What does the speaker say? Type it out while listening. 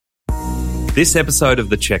This episode of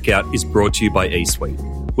The Checkout is brought to you by eSuite.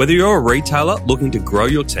 Whether you're a retailer looking to grow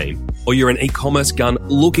your team or you're an e-commerce gun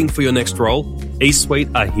looking for your next role,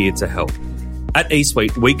 eSuite are here to help. At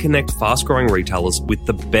eSuite, we connect fast-growing retailers with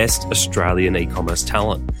the best Australian e-commerce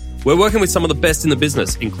talent. We're working with some of the best in the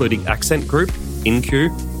business, including Accent Group,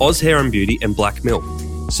 InQ, Oz Hair and Beauty, and Black Milk.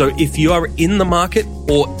 So if you are in the market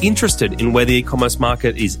or interested in where the e-commerce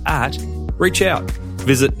market is at, reach out.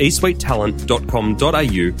 Visit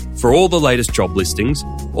eSuiteTalent.com.au for all the latest job listings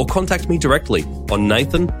or contact me directly on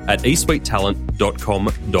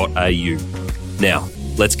nathan@eSuiteTalent.com.au. Now,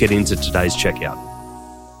 let's get into today's checkout.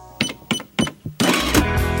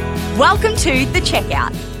 Welcome to The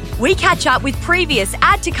Checkout. We catch up with previous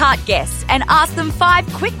Add to Cart guests and ask them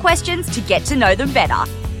 5 quick questions to get to know them better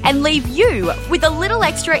and leave you with a little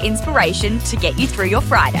extra inspiration to get you through your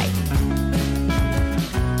Friday.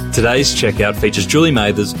 Today's checkout features Julie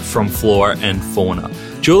Mathers from Flora and Fauna.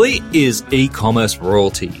 Julie is e-commerce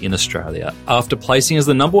royalty in Australia after placing as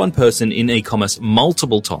the number 1 person in e-commerce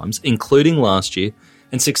multiple times, including last year,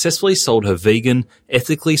 and successfully sold her vegan,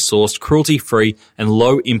 ethically sourced, cruelty-free and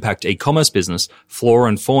low-impact e-commerce business, Flora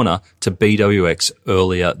and Fauna, to BWX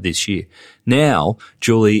earlier this year. Now,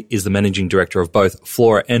 Julie is the managing director of both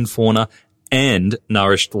Flora and Fauna and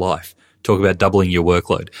Nourished Life. Talk about doubling your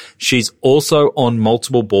workload. She's also on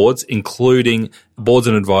multiple boards, including boards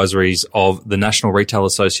and advisories of the National Retail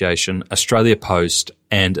Association, Australia Post,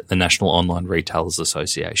 and the National Online Retailers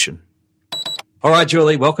Association. All right,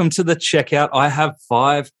 Julie, welcome to The Checkout. I have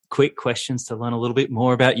 5 quick questions to learn a little bit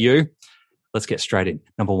more about you. Let's get straight in.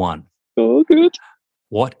 Number 1. Oh, good.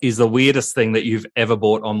 What is the weirdest thing that you've ever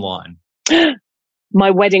bought online?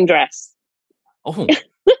 My wedding dress. Oh,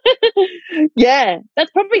 Yeah, it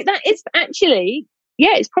probably is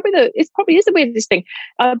the weirdest thing.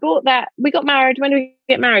 I bought that. We got married. When did we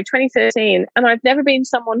get married? 2013. And I've never been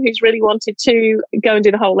someone who's really wanted to go and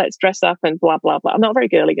do the whole let's dress up and blah, blah, blah. I'm not a very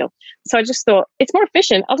girly girl. So I just thought it's more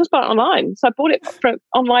efficient. I'll just buy it online. So I bought it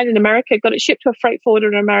online in America, got it shipped to a freight forwarder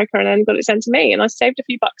in America, and then got it sent to me. And I saved a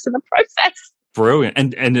few bucks in the process. brilliant.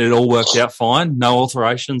 And it all worked out fine? No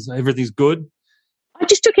alterations? Everything's good? I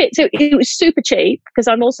just took it. So it was super cheap because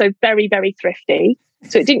I'm also very, very thrifty.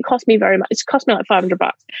 So it didn't cost me very much. It cost me like $500.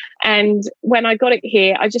 And when I got it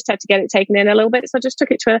here, I just had to get it taken in a little bit. So I just took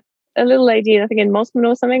it to a little lady, I think in Mosman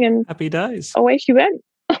or something. And happy days. Away she went.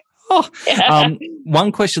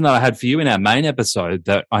 One question that I had for you in our main episode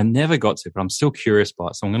that I never got to, but I'm still curious by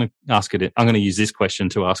it. So I'm going to ask it. I'm going to use this question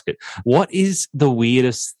to ask it. What is the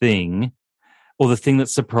weirdest thing or the thing that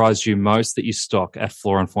surprised you most that you stock at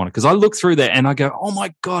Flora and Fauna? Because I look through there and I go, oh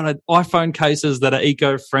my God, iPhone cases that are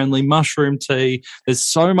eco-friendly, mushroom tea. There's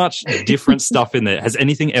so much different stuff in there. Has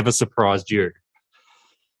anything ever surprised you?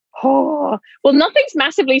 Oh, well, nothing's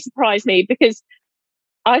massively surprised me because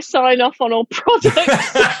I sign off on all products.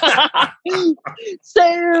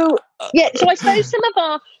 So I suppose some of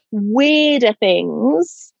our weirder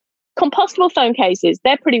things, compostable phone cases,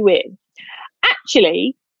 they're pretty weird.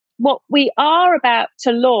 Actually, what we are about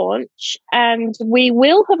to launch, and we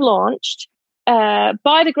will have launched,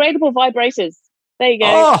 biodegradable vibrators. There you go.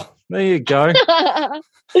 Oh, there you go.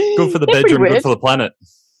 Good for the bedroom, good for the planet.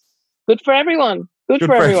 Good for everyone. Good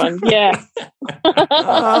for everyone. Yeah.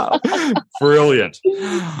 Brilliant.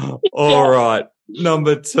 All right.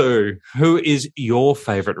 Number 2. Who is your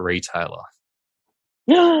favourite retailer?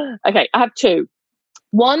 Okay, I have 2.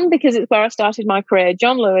 One, because it's where I started my career,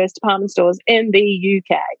 John Lewis department stores in the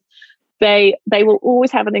UK. They will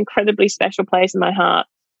always have an incredibly special place in my heart,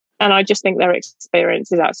 and I just think their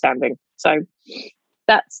experience is outstanding. So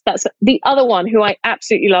that's the other one who I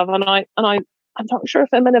absolutely love, and I'm not sure if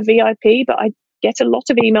I'm in a VIP, but I get a lot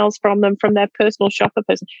of emails from them, from their personal shopper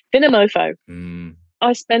person, Finamofo.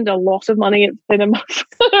 I spend a lot of money at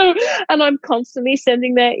Finamofo, and I'm constantly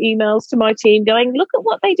sending their emails to my team going, look at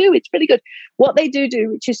what they do. It's really good. What they do,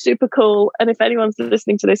 which is super cool, and if anyone's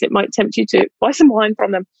listening to this, it might tempt you to buy some wine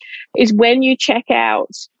from them, is when you check out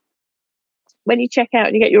and you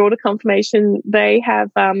get your order confirmation, they have,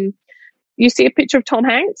 you see a picture of Tom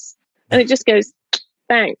Hanks, and it just goes,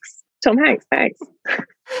 thanks, Tom Hanks, thanks. And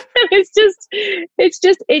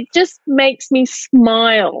it just makes me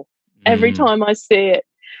smile every time I see it,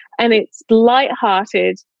 and it's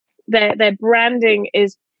lighthearted. Their branding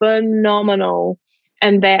is phenomenal,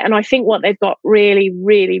 and I think what they've got really,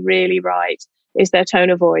 really, really right is their tone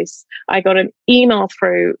of voice. I got an email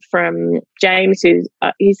through from James, who's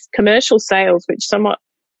his commercial sales, which somewhat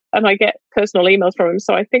and I get personal emails from him.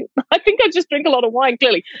 So I think I just drink a lot of wine,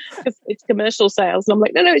 clearly, because it's commercial sales. And I'm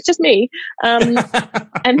like, no, it's just me. And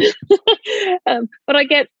but I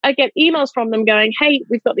get emails from them going, hey,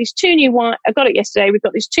 we've got these 2 new wines. I got it yesterday. We've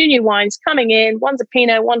got these 2 new wines coming in. One's a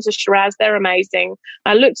Pinot, one's a Shiraz. They're amazing.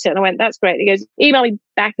 I looked at it and I went, that's great. He goes, email me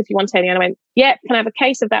back if you want any. And I went, yeah, can I have a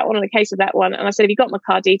case of that one and a case of that one? And I said, have you got my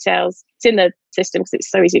card details? It's in the system because it's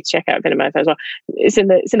so easy to check out Vinamilk as well. It's in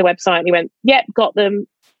the website. And he went, yep, got them.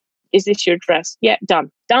 Is this your address? Yeah,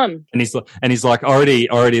 done. And he's like,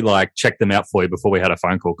 already like checked them out for you before we had a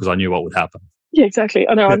phone call because I knew what would happen. Yeah, exactly.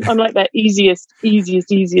 I know. I'm like that easiest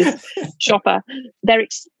shopper. Their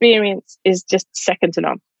experience is just second to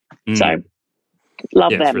none. So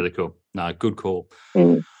love them. It's really cool. No, good call.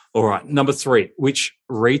 All right, number 3. Which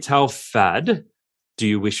retail fad do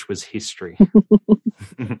you wish was history?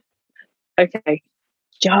 Okay,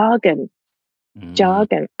 jargon.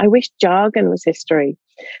 Jargon. I wish jargon was history.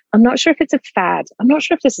 I'm not sure if it's a fad. I'm not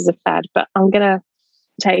sure if this is a fad, but I'm going to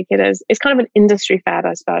take it as it's kind of an industry fad,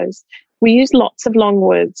 I suppose. We use lots of long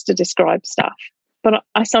words to describe stuff, but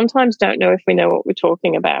I sometimes don't know if we know what we're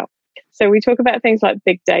talking about. So we talk about things like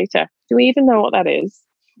big data. Do we even know what that is?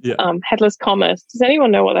 Yeah. Headless commerce. Does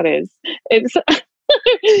anyone know what that is? It's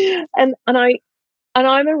and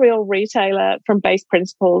I'm a real retailer from base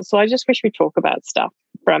principles. So I just wish we talk about stuff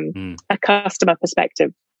from a customer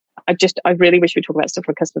perspective. I really wish we talk about stuff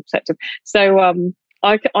from a customer perspective. So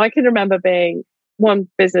I can remember being one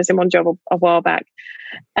business in one job a while back,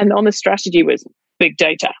 and on the strategy was big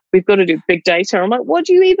data. We've got to do big data. I'm like, what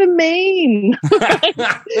do you even mean?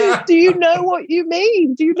 Do you know what you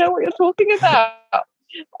mean? Do you know what you're talking about?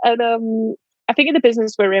 And I think in the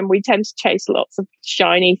business we're in, we tend to chase lots of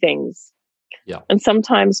shiny things. Yeah. And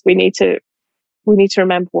sometimes we need to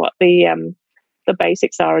remember what the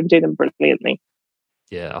basics are and do them brilliantly.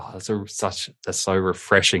 Yeah, that's so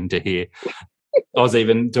refreshing to hear. I was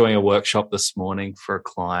even doing a workshop this morning for a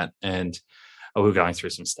client, and we were going through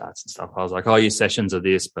some stats and stuff. I was like, "Oh, your sessions are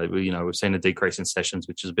this, but we've seen a decrease in sessions,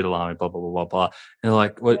 which is a bit alarming." Blah blah blah blah blah. And they're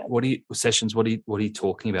like, "What are you sessions? What are you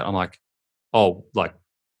talking about?" I'm like, "Oh, like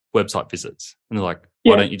website visits." And they're like,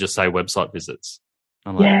 "Why don't you just say website visits?"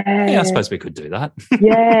 I'm like, "Yeah, I suppose we could do that."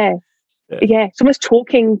 Yeah. It's almost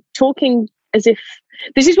talking as if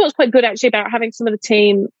this is what's quite good actually about having some of the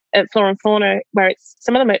team at Flora & Fauna, where it's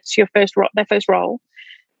some of them it's their first role,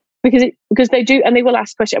 because they do, and they will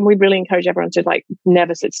ask questions, and we really encourage everyone to like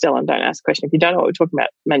never sit still and don't ask a question. If you don't know what we're talking about,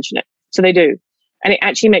 mention it. So they do, and it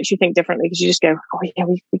actually makes you think differently because you just go, oh yeah,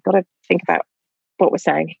 we've got to think about what we're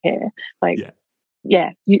saying here. Like,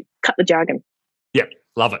 you cut the jargon. Yeah,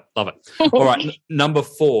 love it. All right, number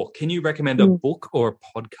 4. Can you recommend a book or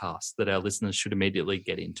a podcast that our listeners should immediately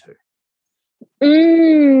get into?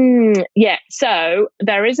 Yeah, so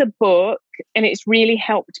there is a book, and it's really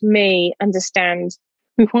helped me understand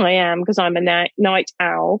who I am because I'm a night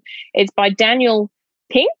owl. It's by Daniel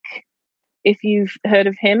Pink, if you've heard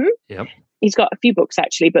of him. Yep. He's got a few books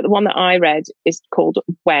actually, but the one that I read is called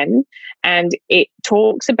When, and it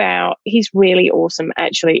talks about, he's really awesome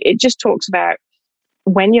actually. It just talks about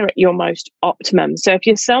when you're at your most optimum. So if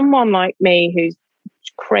you're someone like me who's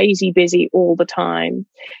crazy busy all the time,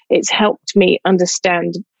 it's helped me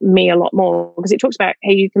understand me a lot more, because it talks about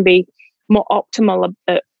how you can be more optimal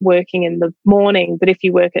at working in the morning, but if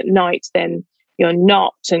you work at night, then you're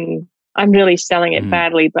not. And I'm really selling it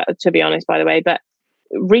badly, but to be honest, by the way, but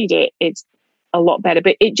read it. It's a lot better,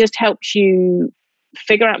 but it just helps you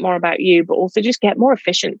figure out more about you, but also just get more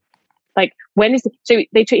efficient. Like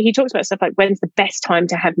he talks about stuff like when's the best time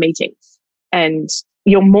to have meetings, and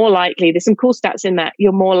you're more likely, there's some cool stats in that,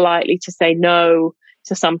 you're more likely to say no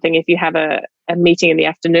to something if you have a meeting in the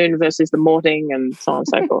afternoon versus the morning, and so on and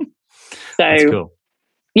so forth. So that's cool.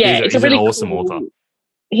 Yeah, he's it's a really an awesome author.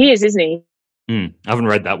 He is, isn't he? I haven't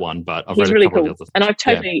read that one, but I've read a really couple cool. of the others. And I've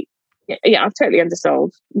totally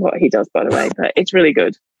undersold what he does, by the way, but it's really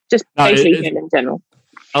good. Just basically him in general.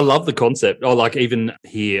 I love the concept. Oh, like even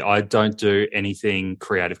here, I don't do anything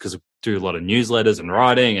creative because I do a lot of newsletters and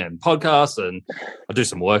writing and podcasts, and I do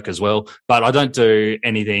some work as well. But I don't do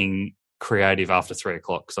anything creative after 3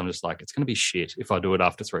 o'clock because I'm just like, it's going to be shit if I do it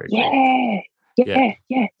after 3 o'clock. Yeah.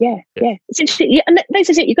 It's interesting. Yeah, and this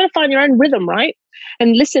is it. You've got to find your own rhythm, right?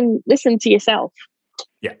 And listen to yourself.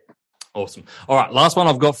 Yeah. Awesome. All right. Last one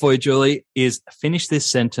I've got for you, Julie, is finish this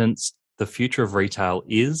sentence. The future of retail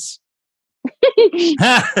is...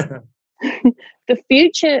 The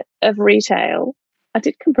future of retail. I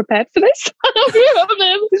did come prepared for this.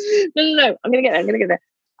 No. I'm going to get there.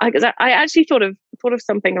 Because I actually thought of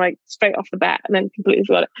something like straight off the bat and then completely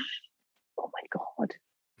forgot it. Oh my God.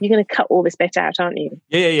 You're going to cut all this bit out, aren't you?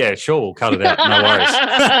 Yeah. Sure, we'll cut it out. No worries.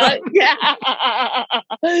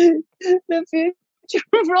 The future.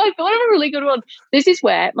 I thought of a really good one. This is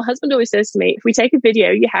where my husband always says to me, if we take a video,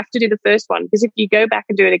 you have to do the first one, because if you go back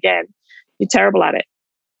and do it again, you're terrible at it.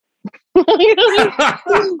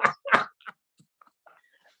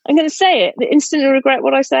 I'm going to say it, instantly regret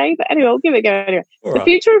what I say, but anyway, I'll give it a go anyway. All the right.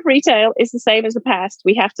 future of retail is the same as the past.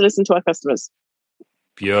 We have to listen to our customers.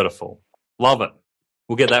 Beautiful. Love it.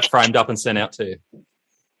 We'll get that framed up and sent out to you.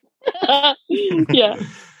 Yeah.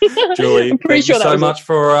 Julie, thank sure you so much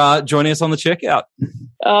for joining us on the checkout.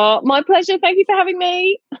 My pleasure. Thank you for having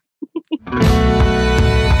me.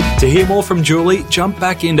 To hear more from Julie, jump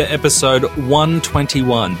back into episode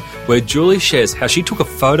 121, where Julie shares how she took a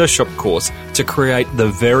Photoshop course to create the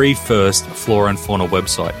very first Flora and Fauna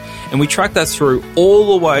website. And we track that through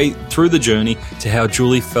all the way through the journey to how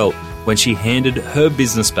Julie felt when she handed her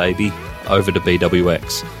business baby over to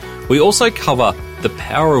BWX. We also cover the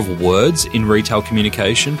power of words in retail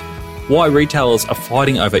communication, why retailers are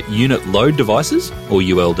fighting over unit load devices, or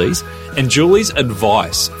ULDs, and Julie's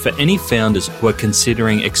advice for any founders who are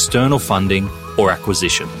considering external funding or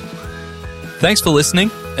acquisition. Thanks for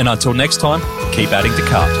listening, and until next time, keep adding to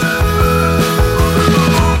cart.